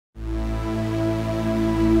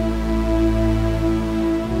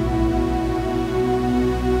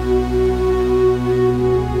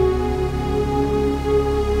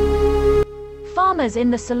Farmers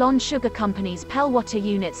in the Ceylon Sugar Company's Pelwatte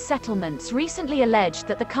unit's settlements recently alleged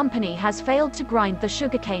that the company has failed to grind the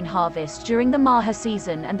sugarcane harvest during the Maha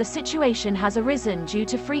season, and the situation has arisen due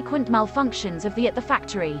to frequent malfunctions at the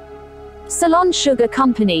factory. Ceylon Sugar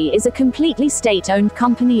Company is a completely state-owned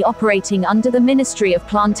company operating under the Ministry of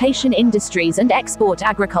Plantation Industries and Export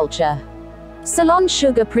Agriculture. Ceylon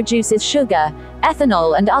Sugar produces sugar,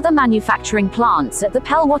 ethanol and other manufacturing plants at the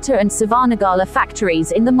Pelwatte and Savanagala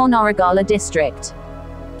factories in the Monaragala district.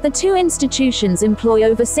 The two institutions employ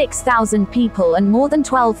over 6,000 people, and more than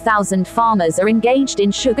 12,000 farmers are engaged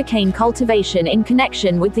in sugarcane cultivation in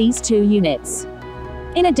connection with these two units.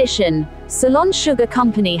 In addition, Ceylon Sugar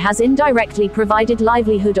Company has indirectly provided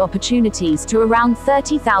livelihood opportunities to around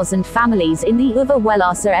 30,000 families in the Uva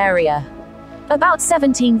Wellasa area. About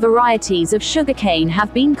 17 varieties of sugarcane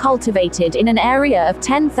have been cultivated in an area of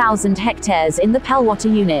 10,000 hectares in the Pelwatte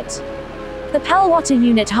unit. The Pelwatte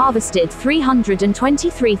unit harvested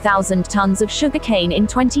 323,000 tons of sugarcane in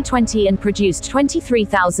 2020 and produced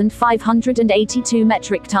 23,582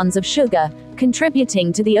 metric tons of sugar,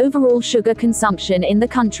 contributing to the overall sugar consumption in the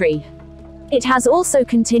country. It has also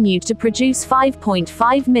continued to produce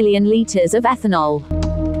 5.5 million liters of ethanol.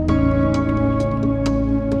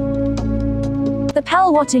 The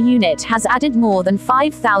Pelwatte unit has added more than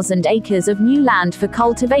 5,000 acres of new land for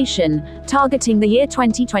cultivation, targeting the year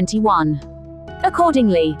 2021.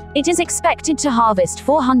 Accordingly, it is expected to harvest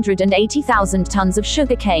 480,000 tons of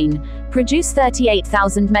sugarcane, produce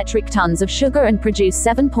 38,000 metric tons of sugar and produce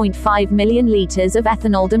 7.5 million liters of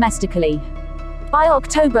ethanol domestically. By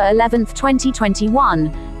October 11,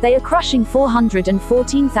 2021, they are crushing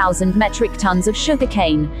 414,000 metric tons of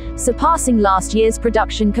sugarcane, surpassing last year's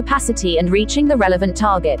production capacity and reaching the relevant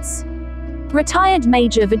targets. Retired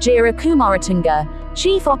Major Vijaya Kumaratunga,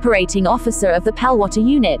 Chief Operating Officer of the Pelwatte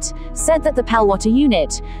unit, said that the Pelwatte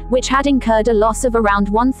unit, which had incurred a loss of around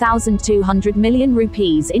 1,200 million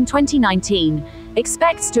rupees in 2019,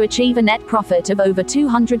 expects to achieve a net profit of over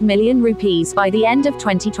 200 million rupees by the end of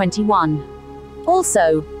 2021.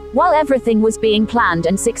 Also, while everything was being planned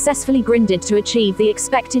and successfully grinded to achieve the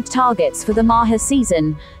expected targets for the Maha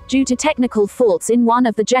season, due to technical faults in one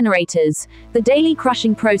of the generators, the daily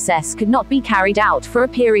crushing process could not be carried out for a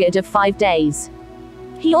period of 5 days.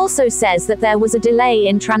 He also says that there was a delay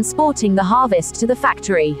in transporting the harvest to the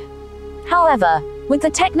factory. However, with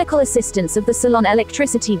the technical assistance of the Ceylon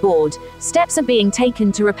Electricity Board, steps are being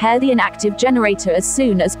taken to repair the inactive generator as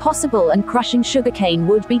soon as possible, and crushing sugarcane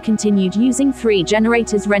would be continued using 3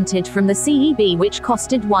 generators rented from the CEB, which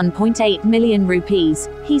costed 1.8 million rupees,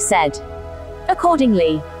 he said.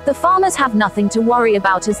 Accordingly, the farmers have nothing to worry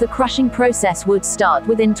about, as the crushing process would start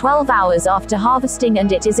within 12 hours after harvesting,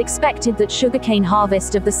 and it is expected that sugarcane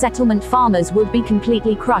harvest of the settlement farmers would be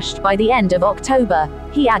completely crushed by the end of October,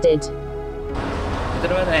 he added.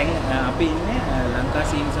 අපි ඉන්නේ ලංකා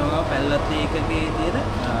සීමිතව පැල්ලත් එකකේ තියෙන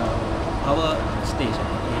power station.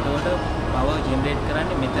 ඒකට power generate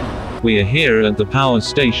කරන්නේ මෙතන. We are here at the power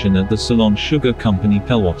station at the Ceylon Sugar Company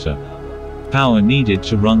Pelwatte. Power needed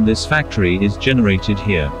to run this factory is generated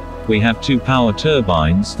here. We have 2 power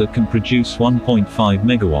turbines that can produce 1.5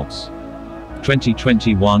 megawatts.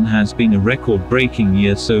 2021 has been a record-breaking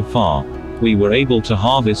year so far. We were able to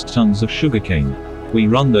harvest tons of sugarcane. We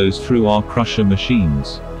run those through our crusher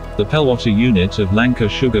machines. The Pelwatte unit of Lanka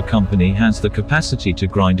Sugar Company has the capacity to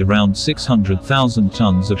grind around 600,000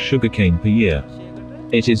 tons of sugarcane per year.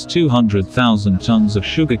 It is 200,000 tons of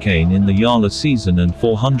sugarcane in the Yala season and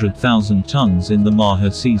 400,000 tons in the Maha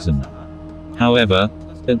season. However,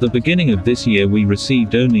 at the beginning of this year we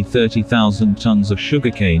received only 30,000 tons of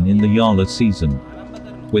sugarcane in the Yala season.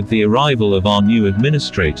 With the arrival of our new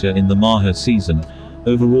administrator in the Maha season,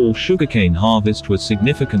 overall sugarcane harvest was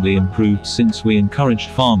significantly improved, since we encouraged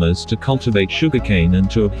farmers to cultivate sugarcane and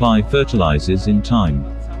to apply fertilizers in time.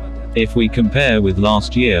 If we compare with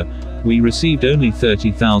last year, we received only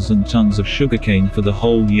 30,000 tons of sugarcane for the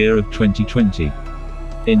whole year of 2020.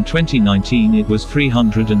 In 2019 it was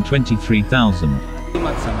 323,000.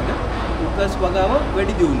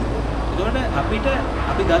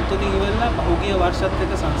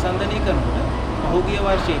 පහුගිය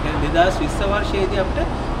වර්ෂයේ කියන්නේ 2020 වර්ෂයේදී අපිට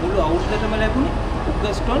මුළු අවුරුද්දටම ලැබුණේ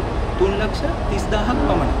උගස් ton 3,30,000ක්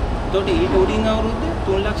පමණයි. ඒතකොට ඊට උඩින් අවුරුද්දේ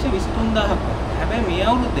 3,23,000ක්. හැබැයි මේ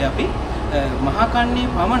අවුරුද්දේ අපි මහා කන්නේ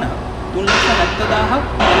පමණ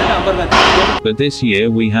 3,70,000ක් අඹරලා තියෙනවා. But this year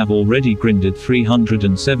we have already grinded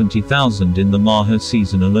 370,000 in the Maha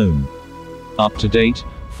season alone. Up to date,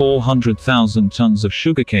 400,000 tons of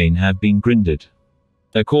sugarcane have been grinded.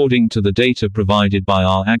 According to the data provided by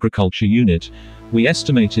our agriculture unit, we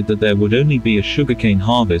estimated that there would only be a sugarcane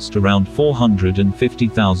harvest around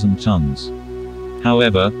 450,000 tons.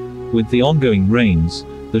 However, with the ongoing rains,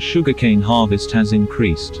 the sugarcane harvest has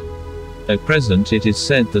increased. At present it is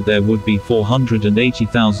said that there would be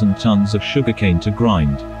 480,000 tons of sugarcane to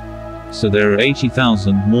grind. So there are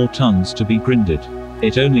 80,000 more tons to be grinded.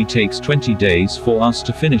 It only takes 20 days for us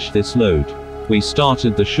to finish this load. We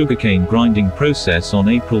started the sugarcane grinding process on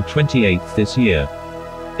April 28 this year.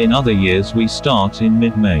 In other years we start in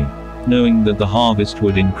mid-May. Knowing that the harvest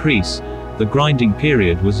would increase, the grinding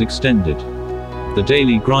period was extended. The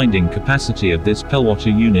daily grinding capacity of this Pelwatte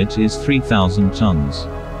unit is 3,000 tons.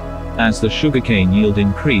 As the sugarcane yield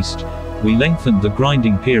increased, we lengthened the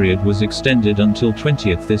grinding period was extended until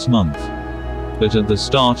 20th this month. But at the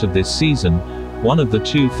start of this season, one of the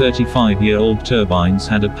two 35-year-old turbines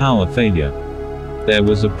had a power failure. There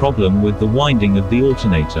was a problem with the winding of the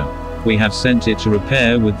alternator. We have sent it to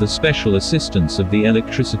repair with the special assistance of the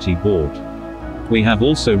electricity board. We have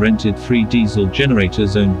also rented 3 diesel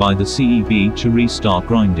generators owned by the CEB to restart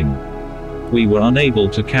grinding. We were unable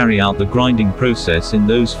to carry out the grinding process in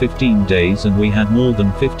those 15 days and we had more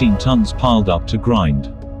than 15 tons piled up to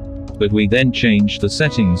grind. But we then changed the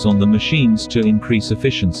settings on the machines to increase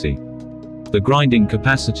efficiency. The grinding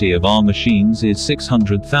capacity of our machines is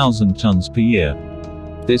 600,000 tons per year.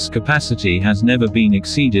 This capacity has never been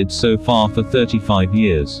exceeded so far for 35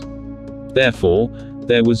 years. Therefore,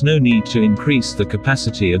 there was no need to increase the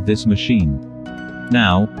capacity of this machine.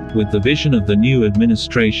 Now, with the vision of the new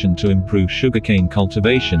administration to improve sugarcane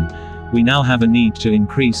cultivation, we now have a need to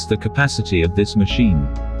increase the capacity of this machine.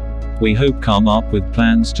 We hope come up with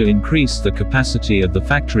plans to increase the capacity of the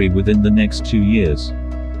factory within the next 2 years.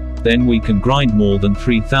 Then we can grind more than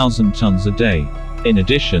 3,000 tons a day. In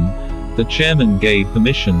addition, the chairman gave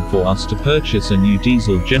permission for us to purchase a new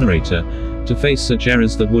diesel generator, to face such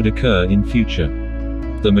errors that would occur in future.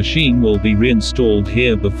 The machine will be reinstalled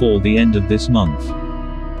here before the end of this month.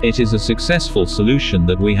 It is a successful solution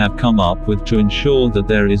that we have come up with to ensure that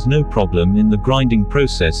there is no problem in the grinding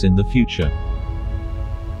process in the future.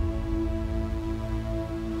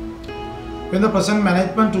 When the present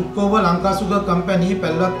management took over Lanka Sugar Company,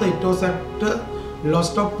 Pelwatte, it was at a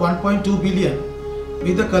loss of 1.2 billion.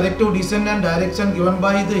 With the corrective decision and direction given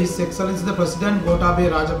by His Excellency the President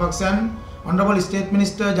Gotabaya Rajapaksa and Honorable State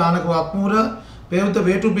Minister Janaka Wakmura, paved the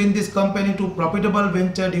way to bring this company to profitable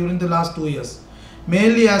venture during the last 2 years.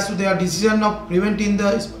 Mainly as to their decision of preventing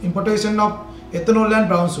the importation of ethanol and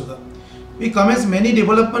brown sugar. We commenced many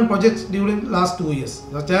development projects during last 2 years,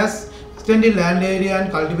 such as extending land area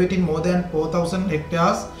and cultivating more than 4,000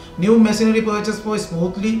 hectares, new machinery purchase for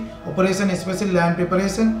smoothly operation, especially land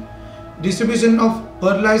preparation, distribution of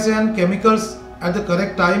fertilizer and chemicals at the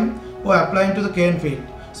correct time for applying to the cane field,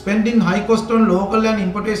 spending high cost on local and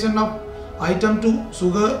importation of item to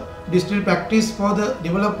sugar distill practice for the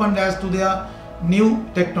development as to their new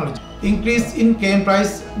technology. Increase in cane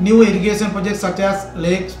price, new irrigation projects such as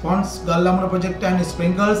lakes, ponds, Gallamuna project and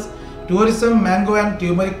sprinkles, tourism, mango and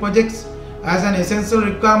turmeric projects as an essential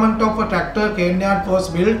requirement of a tractor cane yard was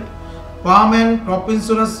built, farm and crop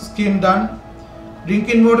insurance scheme done,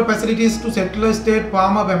 drinking water facilities to settler state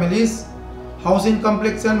farmer families, housing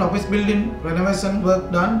complex and office building renovation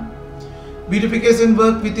work done, beautification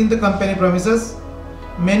work within the company premises,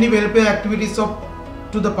 many welfare activities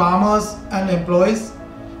to the farmers and employees,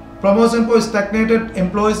 promotion for stagnated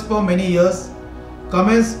employees for many years,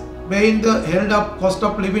 commence paying the held up cost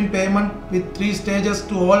of living payment with 3 stages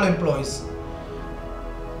to all employees.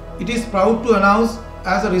 It is proud to announce,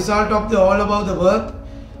 as a result of the all above the work,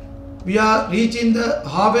 we are reaching the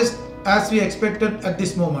harvest as we expected at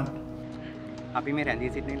this moment. අපි මේ රැඳී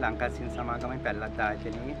සිටින ලංකාසින් සමාගමේ පැල්ලත්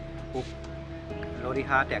ආයතනයේ lorry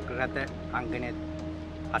හා tractor රථ අංගනය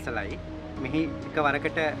අසලයි. මෙහි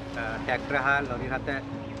එකවරකට tractor හා lorry රථ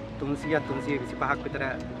 300 325ක් විතර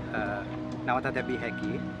නවත තැබිය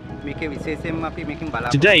හැකියි. මේකේ විශේෂයෙන්ම අපි මේකෙන්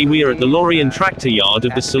බලාපොරොත්තු Today we are at the lorry and tractor yard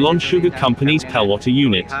of the Ceylon Sugar Company's Pelwatte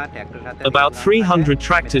unit. About 300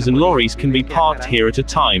 tractors and lorries can be parked here at a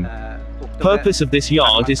time. Purpose of this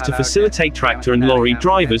yard is to facilitate tractor and lorry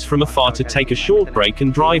drivers from afar to take a short break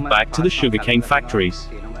and drive back to the sugarcane factories.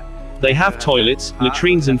 They have toilets,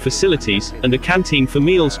 latrines and facilities, and a canteen for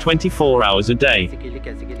meals 24 hours a day.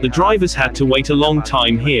 The drivers had to wait a long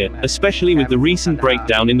time here, especially with the recent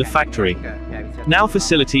breakdown in the factory. Now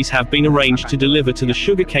facilities have been arranged to deliver to the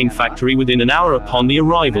sugarcane factory within an hour upon the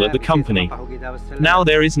arrival at the company. Now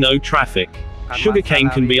there is no traffic. Sugarcane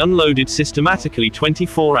can be unloaded systematically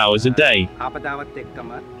 24 hours a day. ආපදාවත්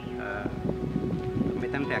එක්කම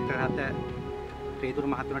මෙතන tractor හත ක්‍රේතුරු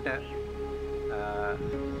මහතුනට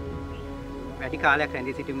වැඩි කාලයක්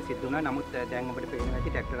රැඳී සිටීම සිදු වුණා. නමුත් දැන් ඔබට පේනවා ඇති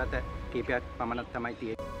ට්‍රැක්ටර් හත කීපයක් පමණක් තමයි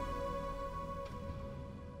තියෙන්නේ.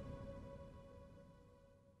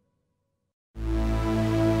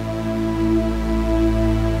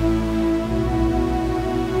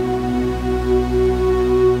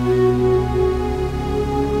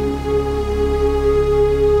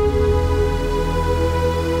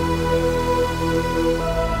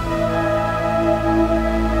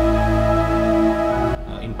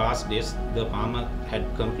 days, the farmer had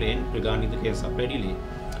complained regarding the care supply delay.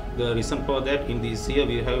 The reason for that, in this year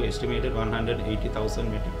we have estimated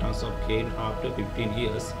 180,000 metric tons of cane after 15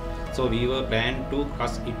 years. So we were planned to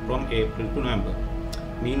crush it from April to November.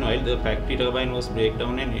 Meanwhile, the factory turbine was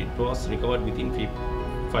breakdown and it was recovered within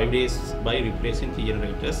 5 days by replacing the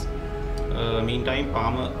generators. Meantime,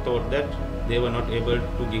 farmer thought that they were not able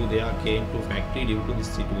to give their cane to factory due to this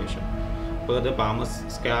situation. Further, farmers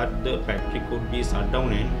scared the factory could be shut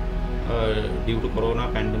down and due to corona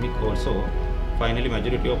pandemic also. Finally,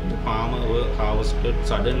 majority of the farmers were harvested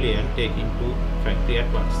suddenly and taken to factory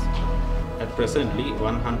at once. At presently,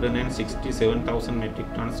 167,000 metric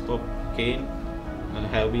tons of cane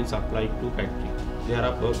have been supplied to factory. There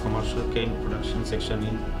are four commercial cane production sections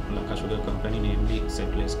in Sri Lanka Sugar Company, namely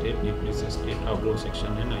Settler Estate, Nucleus Estate, Outgrow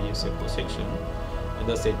section and ISFO section.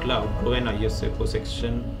 The Settler, Outgrow and ISFO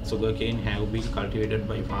section sugarcane have been cultivated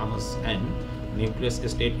by farmers, and Nucleus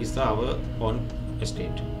Estate is our own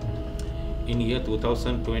estate. In year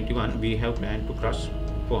 2021, we have planned to crush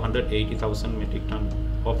 480,000 metric tons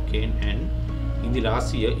of cane, and in the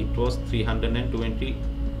last year it was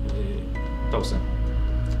 320,000.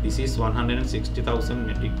 This is 160,000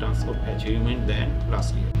 metric tons of achievement than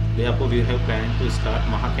last year. Therefore, we have planned to start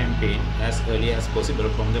Maha campaign as early as possible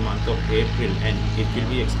from the month of April, and it will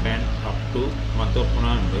be expanded up to month of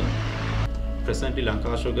November. Presently,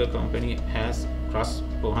 Lanka Sugar Company has crushed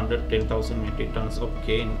 410,000 metric tons of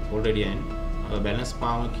cane already, and a balanced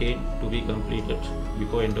farmer cane to be completed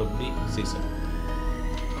before end of the season.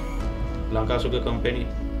 Lanka Sugar Company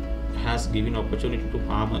has given opportunity to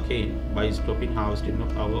farmer cane by stopping harvesting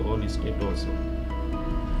of our own estate also.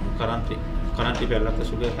 Currently Pelwatte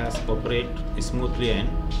Sugar has operated smoothly, and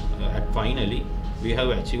finally we have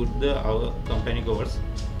achieved our company goals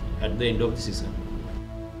at the end of the season.